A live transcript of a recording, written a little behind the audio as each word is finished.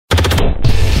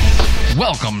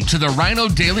Welcome to the Rhino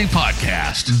Daily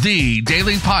Podcast, the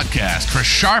daily podcast for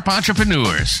sharp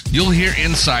entrepreneurs. You'll hear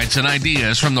insights and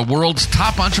ideas from the world's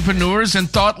top entrepreneurs and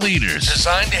thought leaders,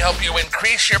 designed to help you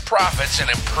increase your profits and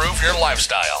improve your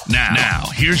lifestyle. Now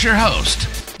here's your host,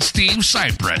 Steve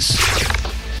Cypress.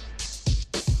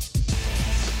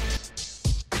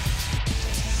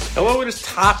 Hello, it is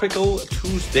Topical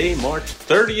Tuesday, March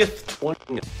 30th,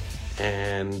 2020.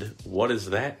 And what does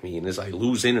that mean? Is I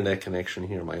lose internet connection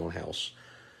here in my own house.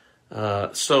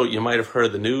 So you might have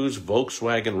heard the news.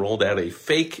 Volkswagen rolled out a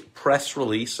fake press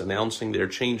release announcing they're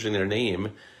changing their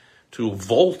name to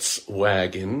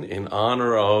Voltswagen in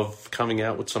honor of coming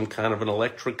out with some kind of an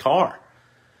electric car.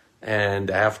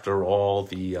 And after all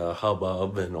the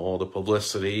hubbub and all the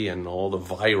publicity and all the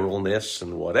viralness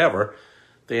and whatever,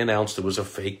 they announced it was a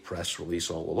fake press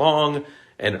release all along,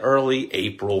 an early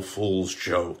April Fool's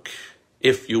joke,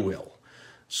 if you will.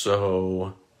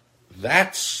 So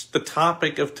that's the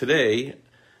topic of today,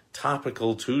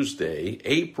 Topical Tuesday.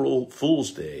 April Fool's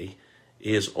Day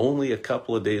is only a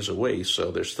couple of days away,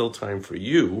 so there's still time for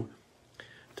you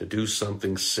to do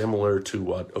something similar to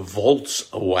what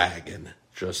Volkswagen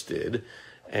just did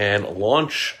and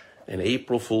launch an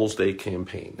April Fool's Day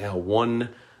campaign. Now, one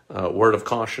word of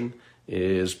caution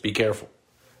is be careful.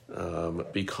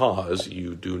 Because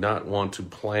you do not want to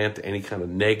plant any kind of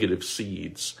negative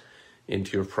seeds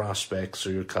into your prospects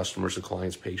or your customers or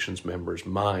clients, patients, members'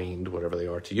 mind, whatever they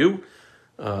are to you.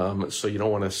 So you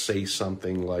don't want to say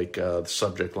something like the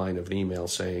subject line of an email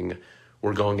saying,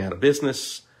 we're going out of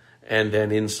business, and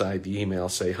then inside the email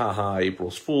say, haha,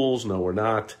 April's Fools, no, we're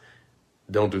not.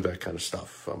 Don't do that kind of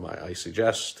stuff, I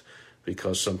suggest,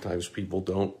 because sometimes people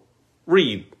don't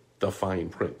read the fine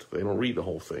print. They don't read the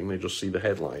whole thing. They just see the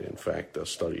headline. In fact,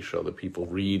 studies show that people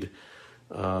read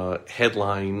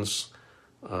headlines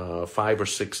 5 or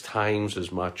 6 times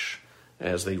as much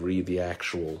as they read the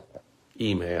actual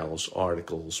emails,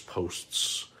 articles,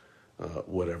 posts,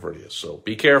 whatever it is. So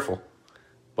be careful,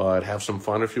 but have some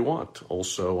fun if you want.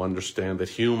 Also understand that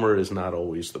humor is not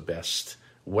always the best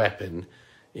weapon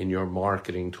in your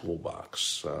marketing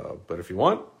toolbox. But if you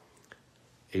want,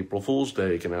 April Fool's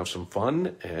Day, you can have some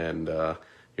fun, and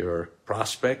your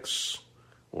prospects,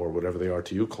 or whatever they are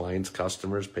to you, clients,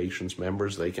 customers, patients,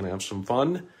 members, they can have some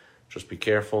fun. Just be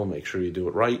careful, make sure you do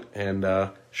it right, and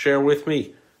share with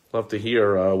me. Love to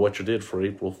hear what you did for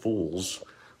April Fools.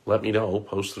 Let me know.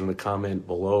 Post it in a comment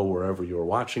below wherever you're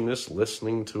watching this,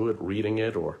 listening to it, reading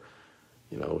it, or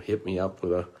hit me up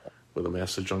with a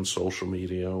message on social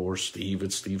media, or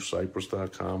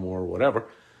steve@stevecypress.com, or whatever.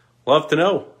 Love to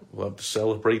know. Love to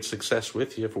celebrate success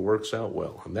with you if it works out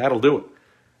well. And that'll do it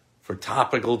for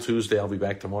Topical Tuesday. I'll be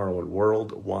back tomorrow on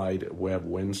World Wide Web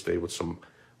Wednesday with some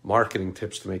marketing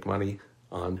tips to make money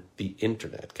on the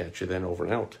internet. Catch you then. Over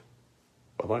and out.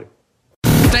 Bye-bye.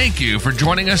 Thank you for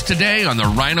joining us today on the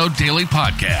Rhino Daily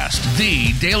Podcast,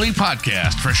 the daily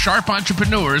podcast for sharp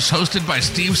entrepreneurs, hosted by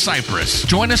Steve Cypress.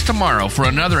 Join us tomorrow for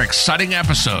another exciting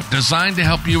episode designed to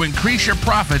help you increase your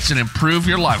profits and improve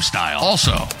your lifestyle.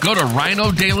 Also, go to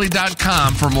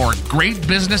rhinodaily.com for more great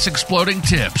business exploding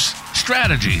tips,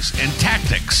 strategies, and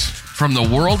tactics from the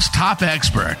world's top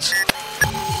experts.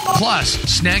 Plus,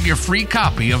 snag your free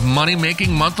copy of Money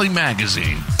Making Monthly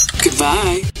magazine.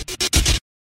 Goodbye.